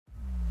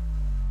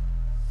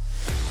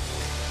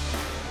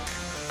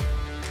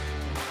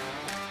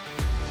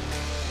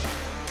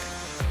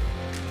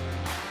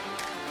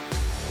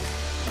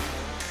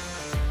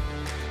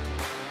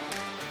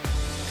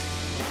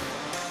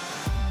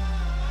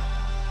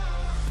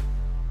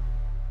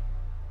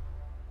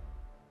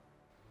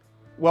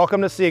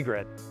Welcome to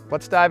Seegrid.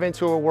 Let's dive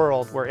into a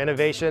world where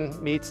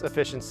innovation meets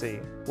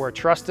efficiency, where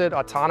trusted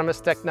autonomous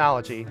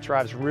technology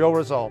drives real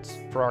results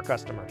for our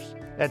customers.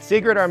 At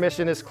Seegrid, our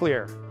mission is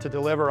clear: to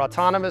deliver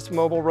autonomous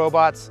mobile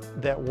robots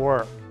that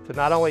work, to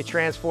not only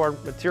transform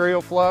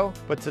material flow,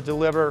 but to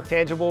deliver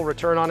tangible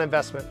return on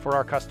investment for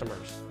our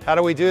customers. How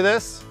do we do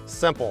this?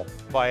 Simple,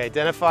 by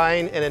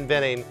identifying and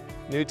inventing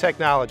new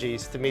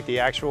technologies to meet the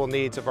actual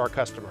needs of our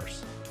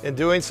customers. In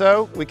doing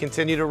so, we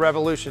continue to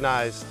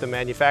revolutionize the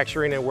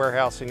manufacturing and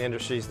warehousing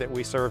industries that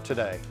we serve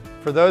today.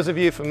 For those of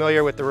you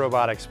familiar with the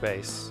robotics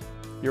space,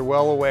 you're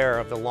well aware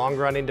of the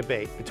long-running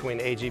debate between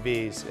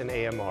AGVs and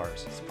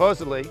AMRs.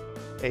 Supposedly,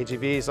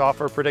 AGVs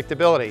offer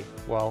predictability,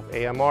 while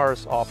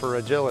AMRs offer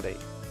agility.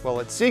 Well,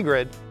 at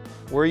Seegrid,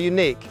 we're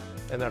unique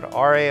in that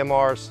our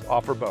AMRs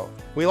offer both.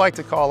 We like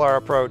to call our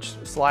approach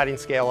sliding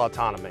scale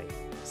autonomy.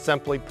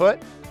 Simply put,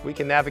 we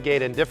can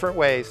navigate in different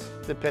ways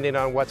depending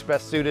on what's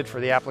best suited for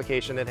the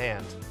application at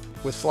hand.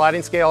 With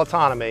sliding scale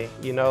autonomy,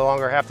 you no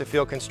longer have to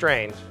feel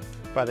constrained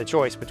by the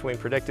choice between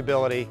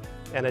predictability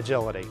and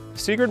agility.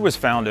 Seegrid was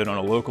founded on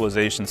a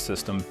localization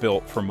system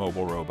built for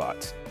mobile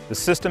robots. The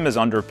system is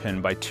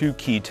underpinned by two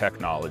key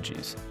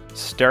technologies: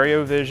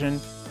 stereo vision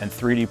and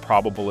 3D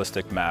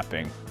probabilistic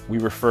mapping. We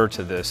refer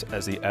to this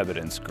as the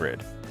evidence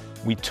grid.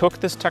 We took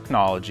this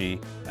technology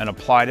and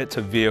applied it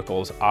to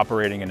vehicles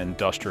operating in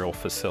industrial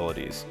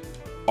facilities.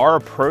 Our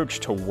approach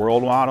to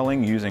world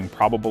modeling using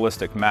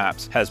probabilistic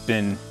maps has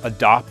been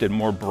adopted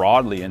more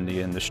broadly in the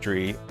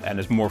industry and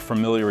is more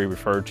familiarly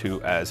referred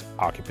to as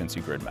occupancy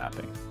grid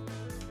mapping.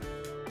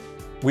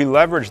 We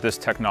leverage this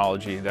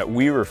technology that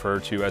we refer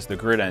to as the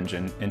grid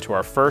engine into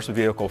our first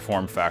vehicle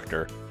form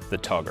factor, the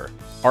Tugger.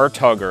 Our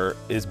Tugger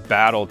is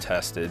battle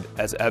tested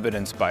as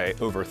evidenced by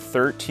over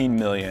 13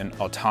 million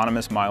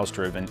autonomous miles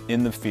driven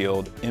in the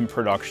field, in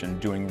production,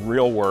 doing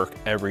real work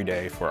every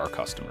day for our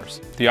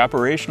customers. The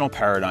operational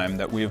paradigm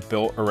that we have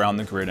built around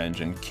the grid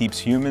engine keeps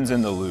humans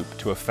in the loop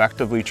to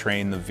effectively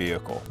train the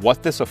vehicle.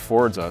 What this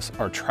affords us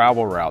are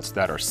travel routes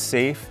that are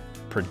safe,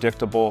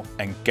 predictable,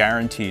 and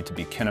guaranteed to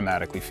be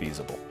kinematically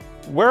feasible.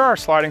 Where our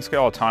sliding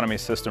scale autonomy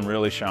system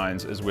really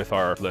shines is with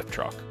our lift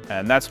truck.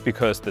 And that's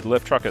because the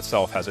lift truck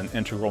itself has an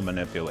integral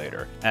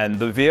manipulator. And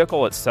the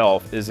vehicle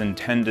itself is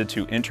intended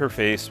to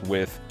interface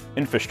with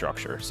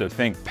infrastructure. So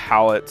think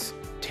pallets,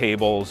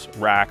 tables,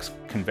 racks,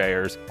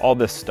 conveyors, all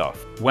this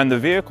stuff. When the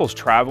vehicle's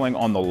traveling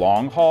on the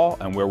long haul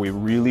and where we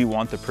really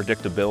want the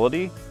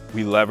predictability,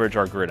 we leverage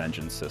our grid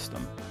engine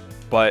system.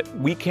 But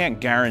we can't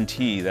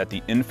guarantee that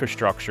the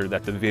infrastructure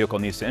that the vehicle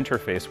needs to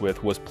interface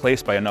with was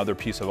placed by another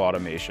piece of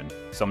automation.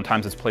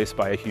 Sometimes it's placed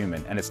by a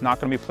human, and it's not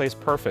going to be placed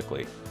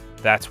perfectly.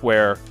 That's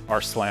where our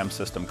SLAM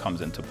system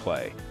comes into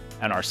play.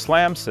 And our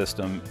SLAM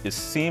system is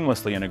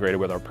seamlessly integrated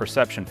with our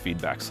perception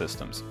feedback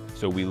systems.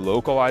 So we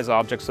localize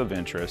objects of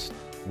interest,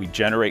 we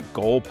generate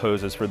goal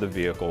poses for the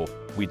vehicle,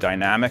 we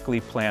dynamically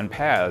plan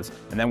paths,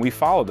 and then we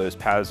follow those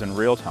paths in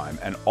real time.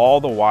 And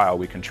all the while,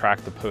 we can track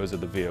the pose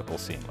of the vehicle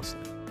seamlessly.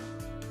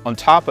 On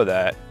top of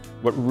that,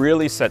 what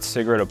really sets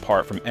Seegrid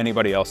apart from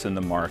anybody else in the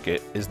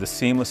market is the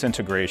seamless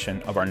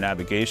integration of our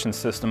navigation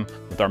system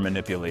with our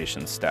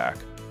manipulation stack.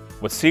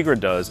 What Seegrid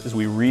does is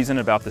we reason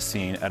about the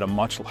scene at a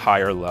much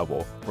higher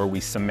level, where we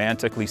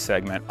semantically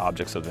segment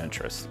objects of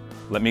interest.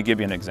 Let me give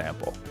you an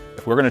example.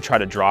 If we're going to try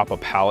to drop a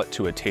pallet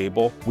to a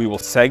table, we will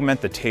segment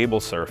the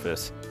table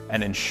surface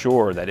and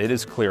ensure that it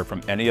is clear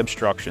from any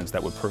obstructions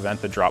that would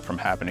prevent the drop from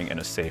happening in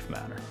a safe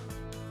manner.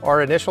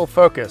 Our initial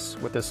focus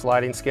with this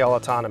sliding scale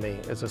autonomy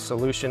is a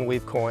solution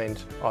we've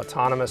coined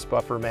Autonomous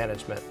Buffer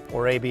Management,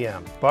 or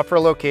ABM. Buffer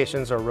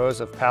locations are rows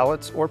of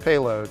pallets or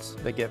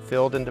payloads that get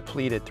filled and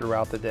depleted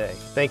throughout the day.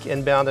 Think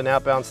inbound and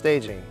outbound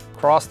staging,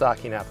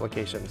 cross-docking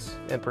applications,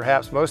 and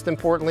perhaps most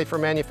importantly for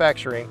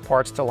manufacturing,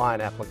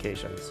 parts-to-line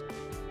applications.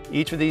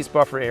 Each of these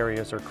buffer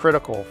areas are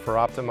critical for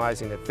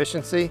optimizing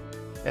efficiency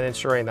and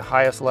ensuring the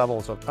highest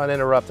levels of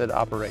uninterrupted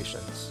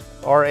operations.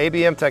 Our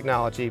ABM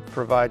technology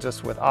provides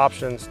us with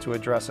options to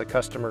address a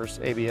customer's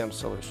ABM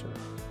solution.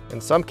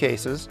 In some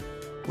cases,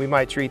 we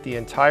might treat the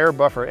entire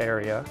buffer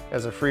area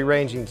as a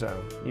free-ranging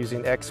zone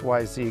using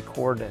XYZ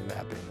coordinate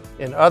mapping.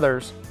 In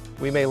others,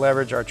 we may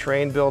leverage our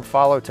train, build,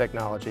 follow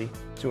technology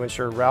to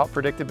ensure route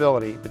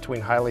predictability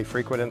between highly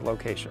frequented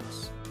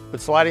locations.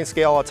 But sliding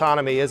scale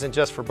autonomy isn't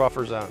just for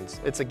buffer zones.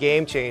 It's a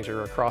game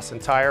changer across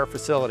entire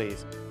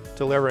facilities,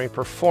 delivering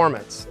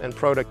performance and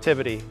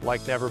productivity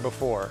like never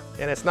before.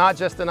 And it's not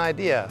just an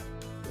idea,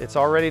 it's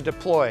already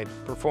deployed,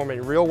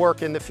 performing real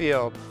work in the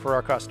field for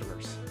our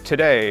customers.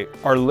 Today,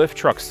 our lift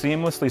truck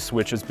seamlessly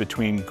switches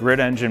between grid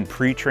engine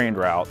pre-trained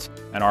routes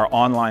and our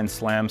online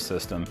SLAM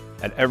system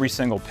at every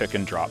single pick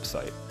and drop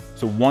site.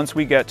 So once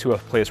we get to a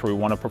place where we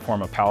want to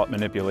perform a pallet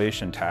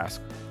manipulation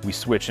task, we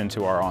switch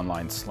into our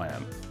online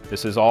SLAM.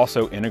 This is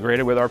also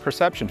integrated with our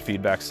perception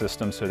feedback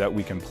system so that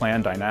we can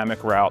plan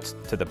dynamic routes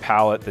to the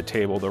pallet, the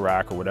table, the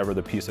rack, or whatever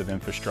the piece of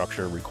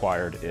infrastructure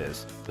required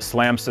is. The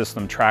SLAM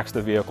system tracks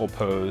the vehicle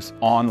pose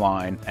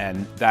online,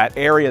 and that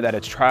area that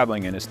it's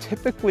traveling in is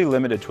typically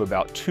limited to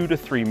about 2 to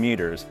 3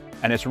 meters,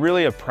 And it's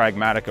really a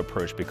pragmatic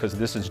approach because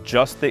this is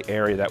just the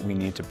area that we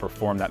need to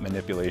perform that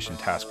manipulation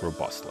task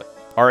robustly.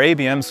 Our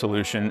ABM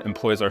solution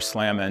employs our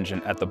SLAM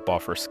engine at the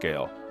buffer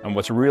scale. And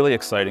what's really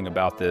exciting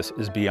about this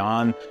is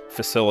beyond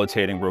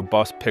facilitating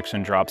robust picks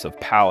and drops of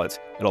pallets,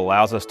 it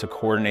allows us to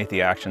coordinate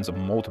the actions of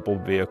multiple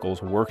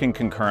vehicles working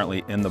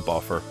concurrently in the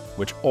buffer,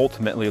 which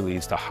ultimately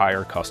leads to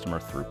higher customer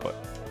throughput.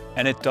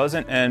 And it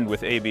doesn't end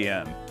with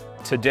ABM.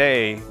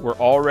 Today, we're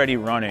already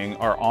running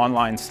our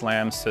online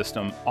SLAM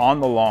system on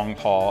the long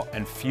haul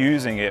and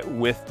fusing it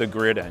with the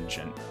grid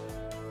engine.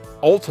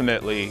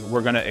 Ultimately,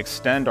 we're going to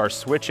extend our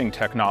switching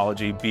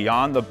technology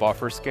beyond the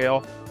buffer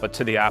scale, but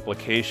to the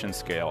application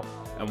scale.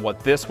 And what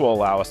this will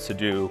allow us to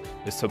do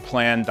is to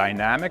plan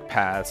dynamic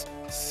paths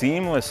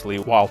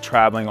seamlessly while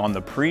traveling on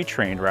the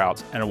pre-trained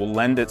routes, and it will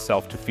lend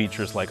itself to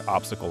features like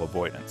obstacle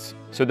avoidance.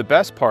 So the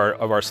best part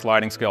of our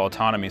sliding scale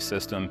autonomy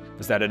system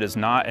is that it is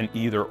not an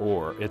either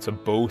or, it's a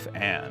both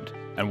and.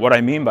 And what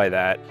I mean by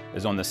that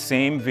is on the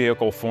same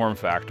vehicle form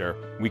factor,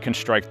 we can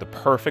strike the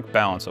perfect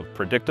balance of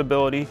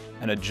predictability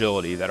and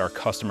agility that our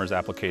customers'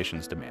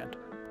 applications demand.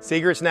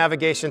 Seegrid's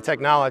navigation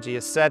technology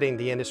is setting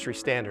the industry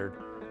standard.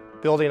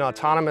 Building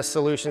autonomous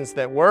solutions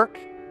that work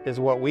is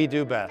what we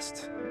do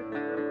best.